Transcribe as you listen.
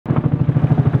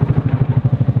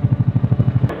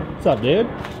What's up, dude?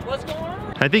 What's going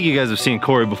on? I think you guys have seen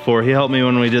Corey before. He helped me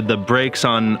when we did the brakes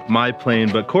on my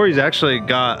plane, but Corey's actually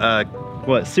got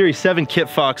what, Series 7 Kit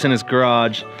Fox in his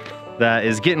garage that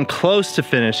is getting close to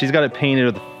finish. He's got it painted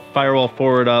with the firewall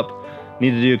forward up, need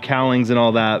to do cowlings and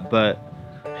all that, but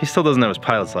he still doesn't have his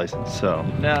pilot's license, so.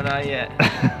 No, not yet.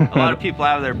 A lot of people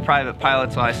have their private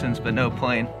pilot's license, but no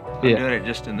plane. I'm doing it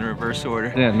just in the reverse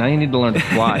order. Yeah, now you need to learn to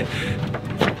fly.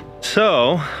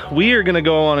 So, we are gonna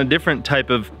go on a different type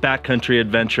of backcountry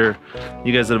adventure.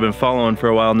 You guys that have been following for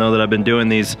a while know that I've been doing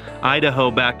these Idaho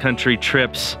backcountry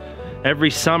trips every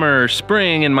summer or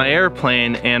spring in my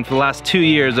airplane, and for the last 2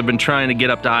 years I've been trying to get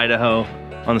up to Idaho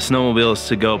on the snowmobiles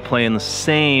to go play in the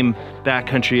same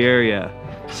backcountry area.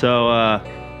 So,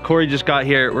 Corey just got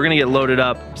here. We're gonna get loaded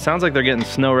up. Sounds like they're getting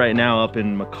snow right now up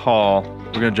in McCall.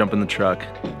 We're gonna jump in the truck,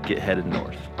 get headed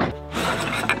north.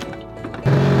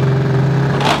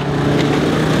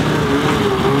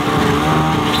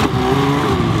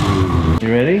 You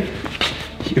ready?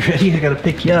 You ready? I gotta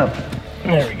pick you up.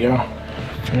 There we go.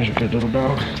 There's a good little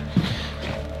dog.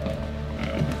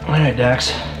 All right,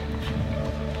 Dax.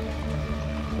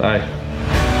 Bye.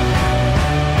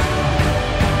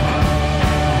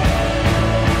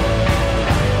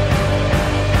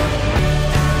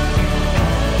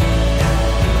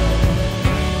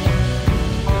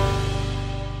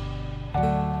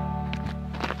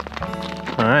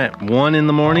 All right, 1 in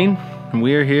the morning, and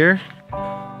we are here.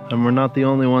 And we're not the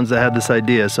only ones that had this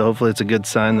idea, so hopefully it's a good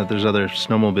sign that there's other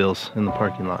snowmobiles in the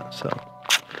parking lot. So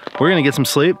we're gonna get some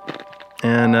sleep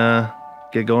and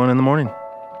get going in the morning.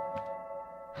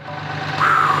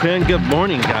 And good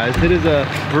morning, guys. It is a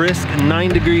brisk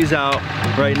 9 degrees out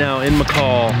right now in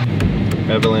McCall.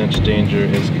 Avalanche danger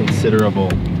is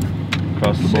considerable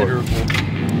across the board.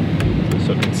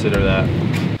 So consider that.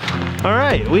 All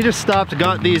right, we just stopped,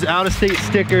 got these out-of-state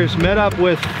stickers, met up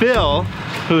with Phil,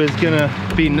 who is gonna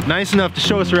be nice enough to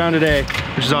show us around today,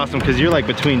 which is awesome because you're like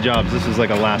between jobs. This is like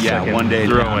a last second one day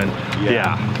throw-in.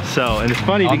 Yeah. So, and it's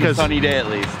funny on because a sunny day at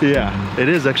least. Yeah, it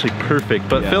is actually perfect.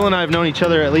 But Phil and I have known each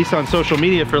other at least on social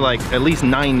media for like at least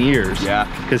 9 years. Yeah.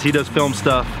 Because he does film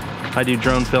stuff, I do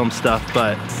drone film stuff,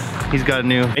 but he's got a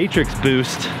new Matrix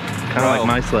boost, kind of like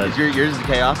my sled. Is yours is the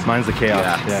Chaos? Mine's the Chaos.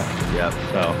 Yeah. Yep.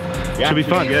 So, yeah, should be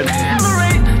fun. Good.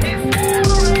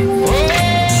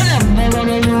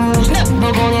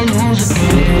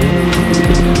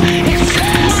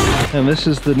 And this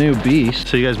is the new Beast.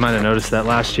 So you guys might have noticed that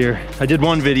last year. I did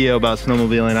one video about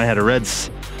snowmobiling. I had a red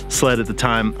sled at the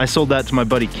time. I sold that to my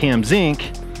buddy Cam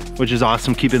Zink, which is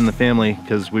awesome, keep it in the family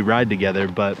because we ride together.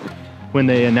 But when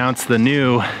they announced the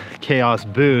new Chaos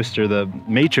boost, or the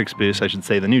Matrix boost, I should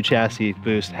say, the new chassis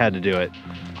boost, had to do it.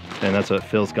 And that's what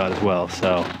Phil's got as well.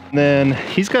 So then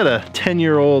he's got a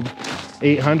 10-year-old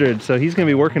 800, so he's gonna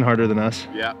be working harder than us.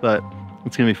 Yeah. But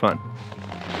it's gonna be fun.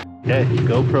 Okay,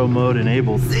 GoPro mode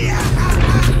enabled.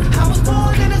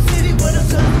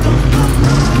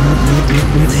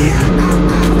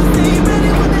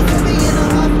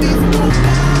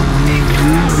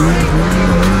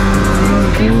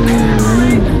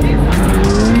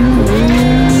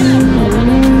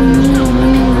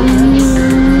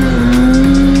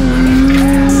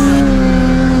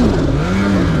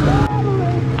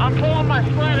 I'm pulling my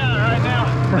sled out right now.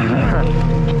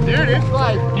 Dude, it's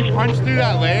like you punch through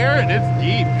that layer and it's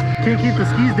deep. Can't keep the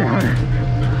skis down.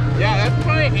 Yeah, that's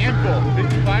probably a handful.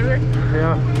 55er?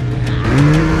 Yeah.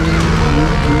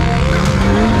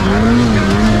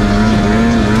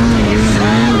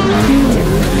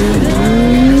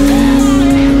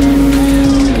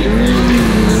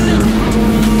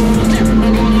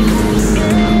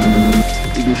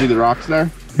 You can see the rocks there?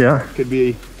 Yeah. Could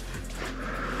be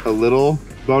a little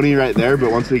bony right there,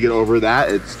 but once we get over that,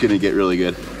 it's gonna get really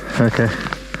good. Okay.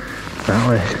 That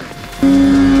way.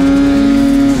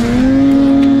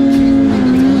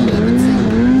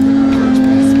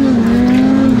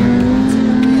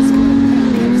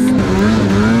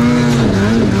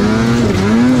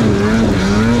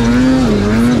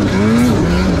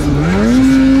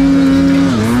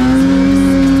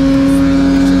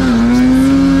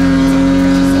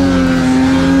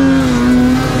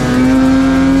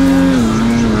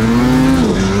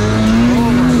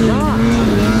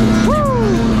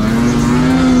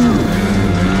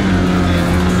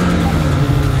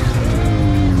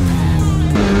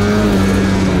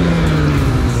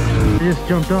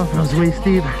 Jumped off, that was way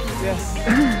steep.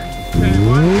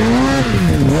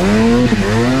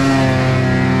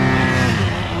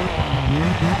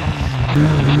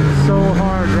 So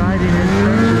hard riding in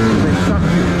trenches, they suck you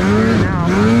in and out.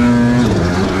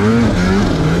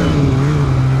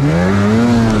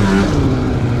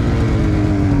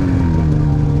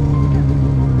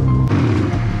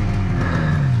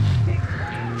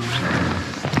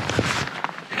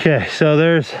 Okay, so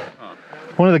there's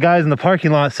one of the guys in the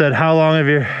parking lot said, how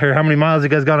many miles you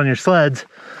guys got on your sleds?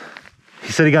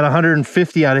 He said he got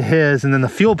 150 out of his, and then the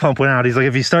fuel pump went out. He's like,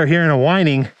 if you start hearing a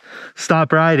whining,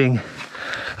 stop riding.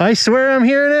 I swear I'm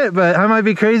hearing it, but I might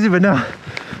be crazy, but no.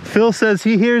 Phil says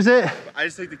he hears it. I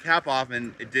just took the cap off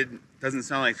and it doesn't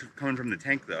sound like it's coming from the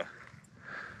tank though.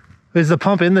 Is the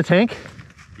pump in the tank?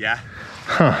 Yeah.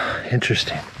 Huh,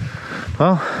 interesting.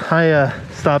 Well, I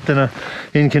stopped in an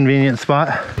inconvenient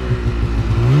spot.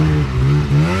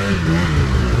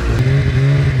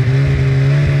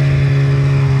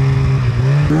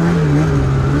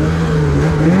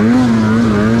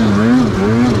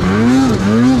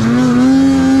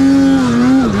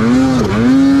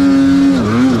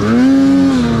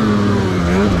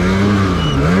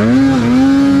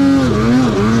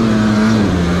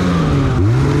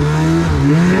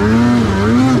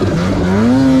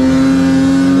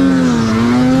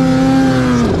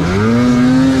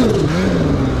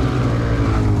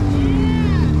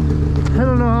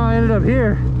 Up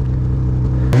here.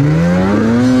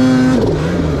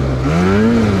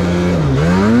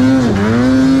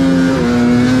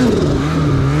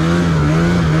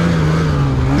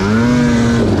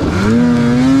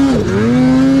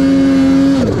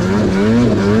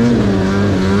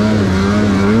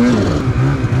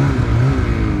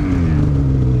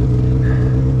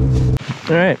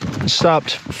 All right,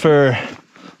 stopped for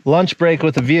lunch break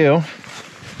with a view.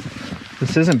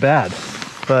 This isn't bad,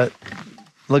 but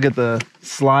look at the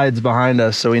slides behind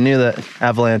us, so we knew that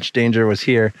avalanche danger was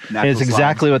here. And it's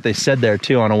exactly what they said there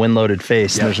too, on a wind-loaded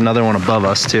face. Yep. And there's another one above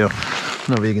us too. I don't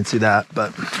know if you can see that,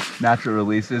 but natural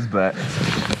releases, but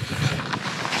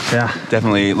yeah,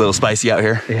 definitely a little spicy out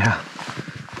here. Yeah.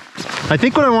 I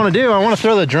think what I want to do, I want to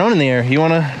throw the drone in the air. You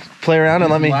want to play around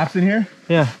and let me laps in here?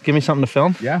 Yeah, give me something to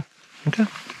film. Yeah. Okay,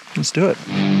 let's do it.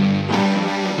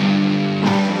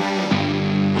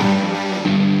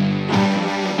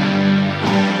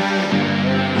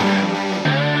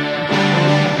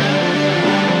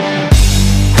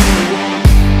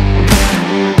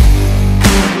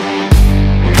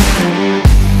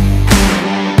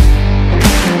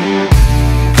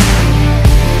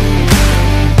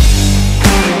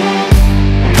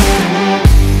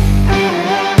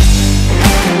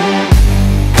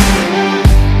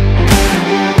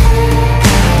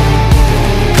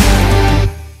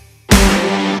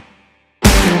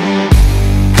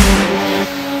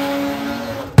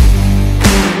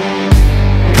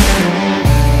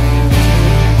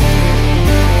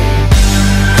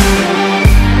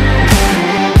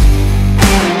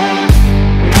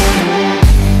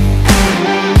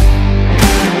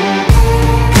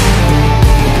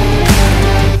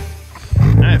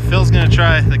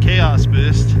 Try the chaos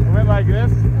boost. I went like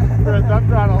this for a thumb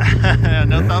throttle.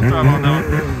 No thumb throttle, no.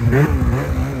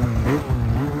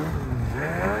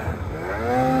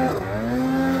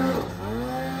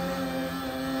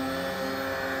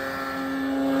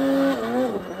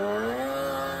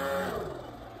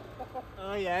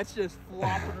 Oh yeah, it's just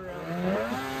flopping around.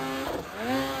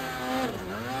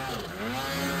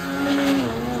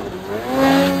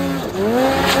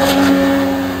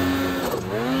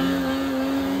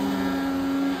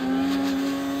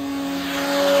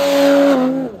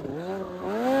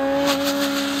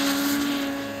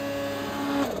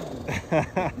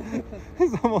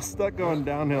 He's almost stuck going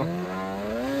downhill.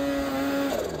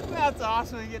 That's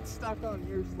awesome. You get stuck on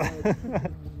your sled.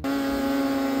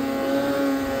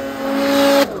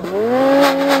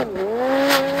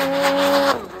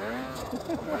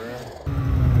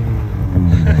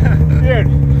 Dude,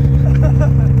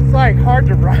 it's like hard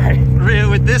to ride.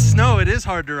 With this snow, it is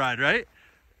hard to ride, right?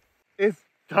 It's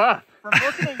tough. From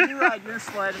looking at you ride your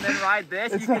sled and then ride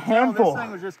this, It's you a could tell handful. this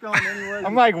thing was just going anywhere.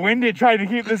 I'm like winded trying to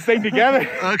keep this thing together.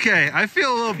 Okay, I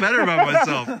feel a little better about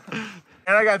myself.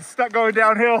 And I got stuck going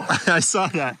downhill. I saw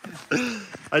that.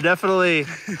 I definitely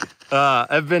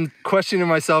I've been questioning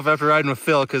myself after riding with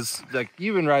Phil, because like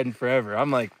you've been riding forever.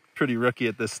 I'm like pretty rookie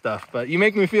at this stuff, but you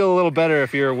make me feel a little better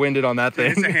if you're winded on that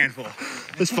thing. It's a handful.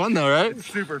 It's fun though, right? It's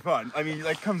super fun. I mean, it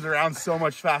like comes around so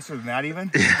much faster than that even.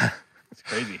 Yeah. It's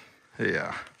crazy.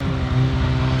 Yeah.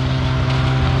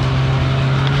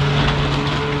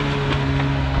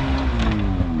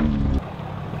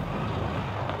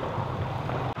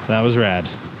 That was rad.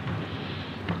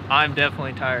 I'm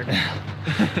definitely tired.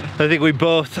 I think we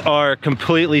both are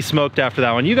completely smoked after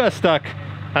that one. You got stuck,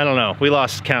 I don't know, we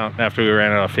lost count after we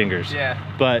ran out of fingers. Yeah.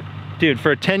 But dude,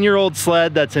 for a 10-year-old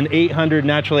sled that's an 800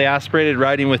 naturally aspirated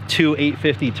riding with two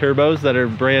 850 turbos that are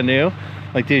brand new,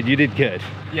 like dude, you did good.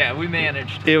 Yeah, we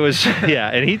managed. It was, yeah,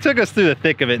 and he took us through the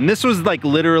thick of it. And this was like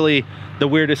literally the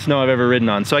weirdest snow I've ever ridden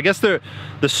on. So I guess the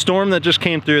storm that just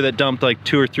came through that dumped like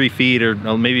 2 or 3 feet or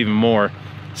maybe even more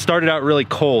started out really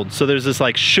cold. So there's this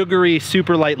like sugary,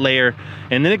 super light layer,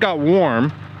 and then it got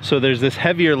warm. So there's this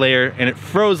heavier layer, and it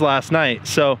froze last night.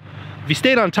 So if you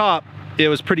stayed on top, it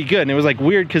was pretty good. And it was like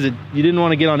weird because you didn't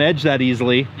want to get on edge that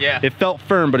easily. Yeah. It felt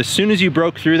firm, but as soon as you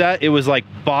broke through that, it was like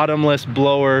bottomless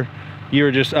blower. You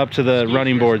were just up to the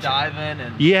running boards. Diving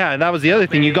and yeah, and that was the other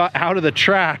thing. You got out of the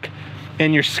track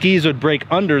and your skis would break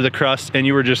under the crust and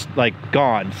you were just like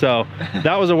gone. So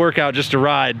that was a workout just to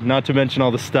ride, not to mention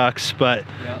all the stucks. But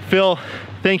yeah. Phil,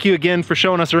 thank you again for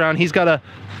showing us around. He's got a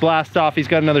blast off. He's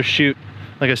got another shoot.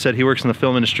 Like I said, he works in the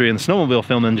film industry and the snowmobile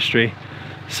film industry.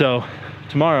 So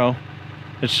tomorrow,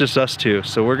 it's just us two.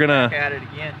 So we're gonna back at it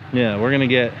again. Yeah, we're gonna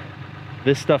get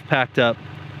this stuff packed up,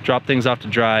 drop things off to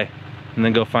dry, and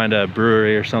then go find a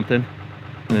brewery or something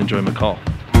and enjoy McCall.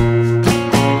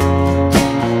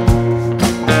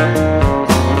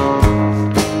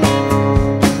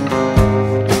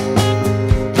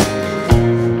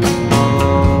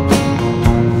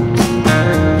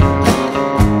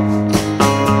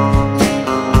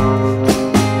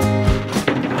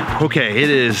 Okay, it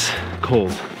is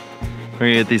cold. We're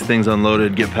gonna get these things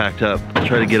unloaded, get packed up,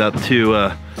 try to get up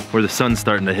to where the sun's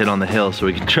starting to hit on the hill so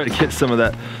we can try to get some of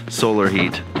that solar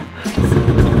heat.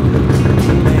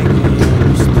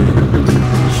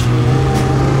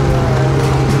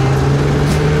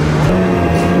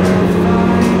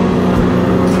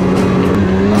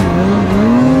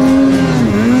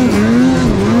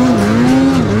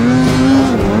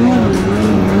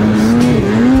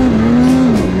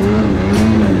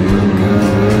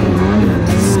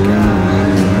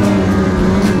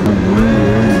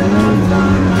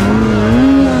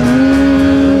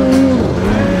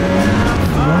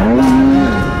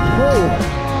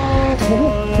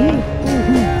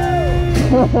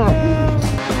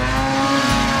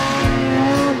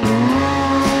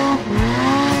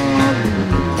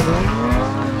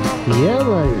 Yeah,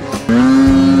 buddy.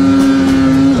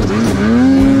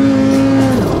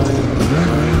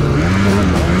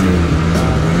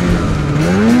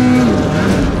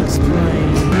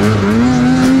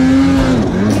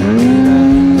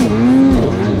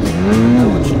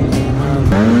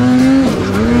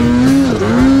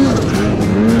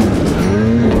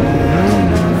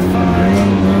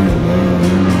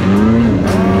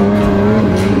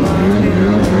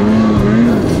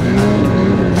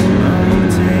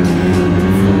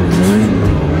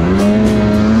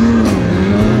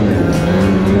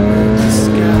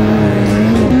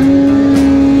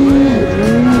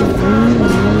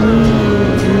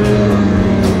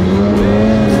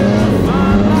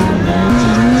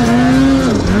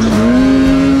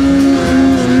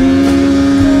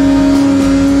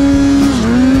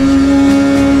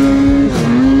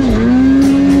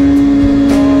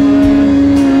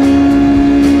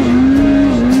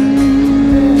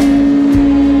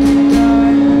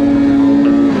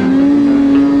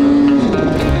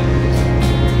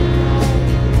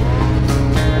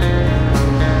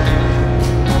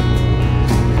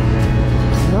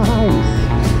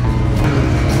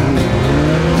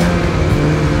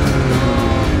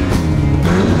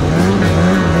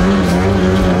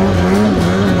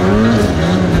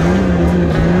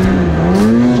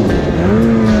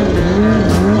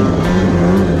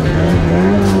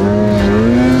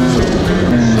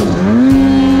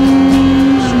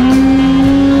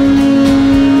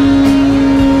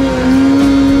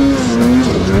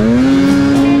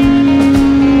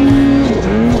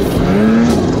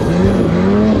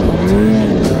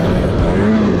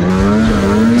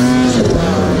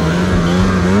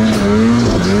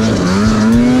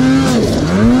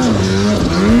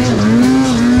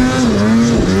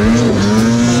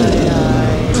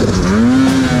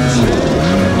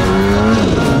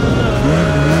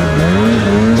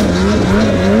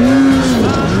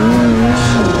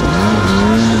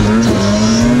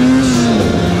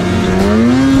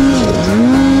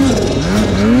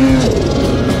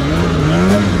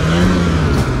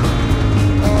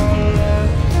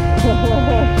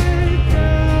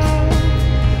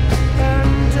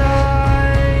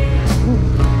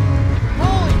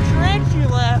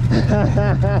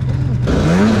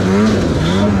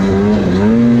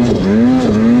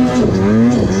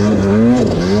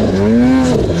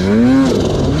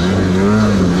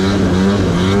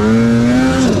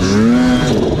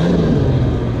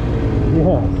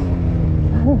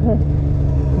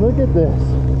 Look at this.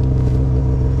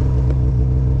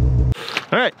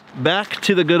 All right, back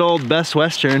to the good old Best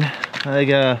Western.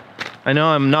 I know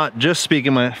I'm not just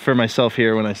speaking for myself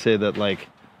here when I say that, like,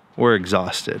 we're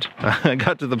exhausted. I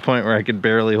got to the point where I could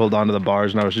barely hold on to the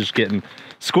bars and I was just getting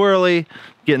squirrely,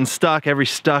 getting stuck. Every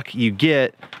stuck you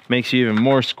get makes you even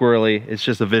more squirrely. It's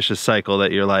just a vicious cycle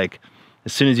that you're like,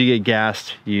 as soon as you get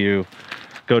gassed, you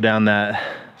go down that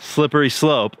slippery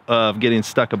slope of getting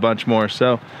stuck a bunch more.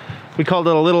 So we called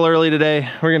it a little early today.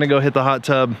 We're gonna go hit the hot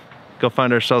tub, go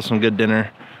find ourselves some good dinner,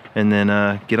 and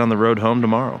then get on the road home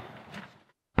tomorrow.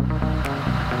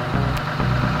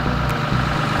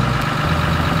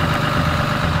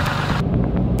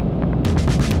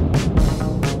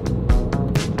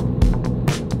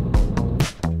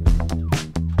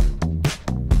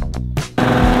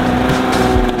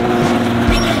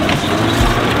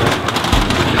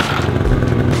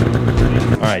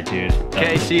 All right, dude.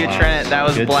 Okay, see you, Trent. That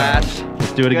was a blast. Times.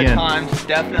 Let's do it Good again. times,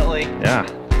 definitely. Yeah.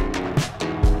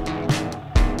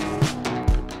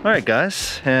 All right,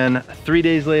 guys, and 3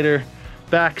 days later,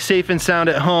 back safe and sound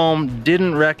at home,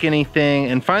 didn't wreck anything,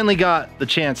 and finally got the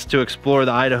chance to explore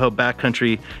the Idaho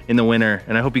backcountry in the winter.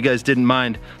 And I hope you guys didn't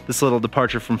mind this little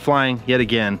departure from flying yet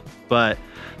again. But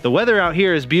the weather out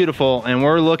here is beautiful, and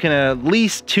we're looking at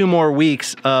least 2 more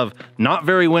weeks of not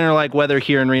very winter-like weather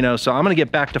here in Reno. So I'm gonna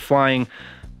get back to flying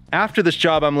after this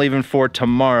job I'm leaving for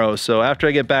tomorrow. So after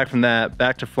I get back from that,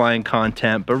 back to flying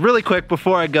content. But really quick,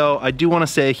 before I go, I do wanna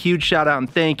say a huge shout out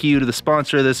and thank you to the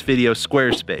sponsor of this video,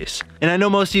 Squarespace. And I know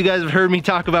most of you guys have heard me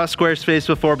talk about Squarespace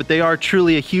before, but they are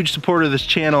truly a huge supporter of this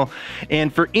channel.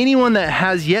 And for anyone that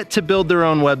has yet to build their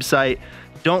own website,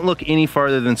 don't look any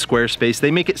farther than Squarespace.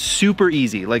 They make it super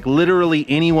easy. Like literally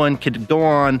anyone could go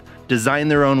on, design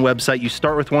their own website. You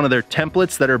start with one of their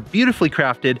templates that are beautifully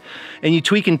crafted, and you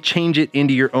tweak and change it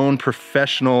into your own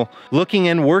professional looking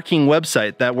and working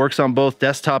website that works on both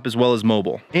desktop as well as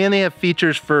mobile. And they have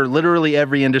features for literally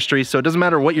every industry, so it doesn't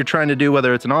matter what you're trying to do,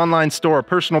 whether it's an online store, a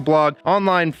personal blog,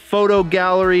 online photo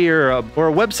gallery, or a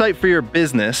website for your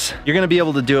business, you're gonna be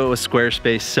able to do it with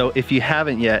Squarespace. So if you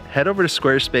haven't yet, head over to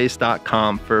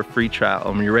squarespace.com for a free trial.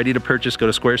 And when you're ready to purchase,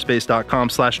 go to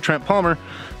squarespace.com/Trent Palmer.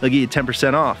 They'll get you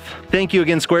 10% off. Thank you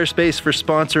again, Squarespace, for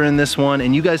sponsoring this one,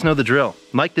 and you guys know the drill.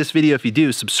 Like this video if you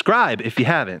do, subscribe if you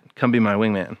haven't. Come be my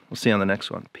wingman. We'll see you on the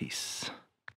next one. Peace.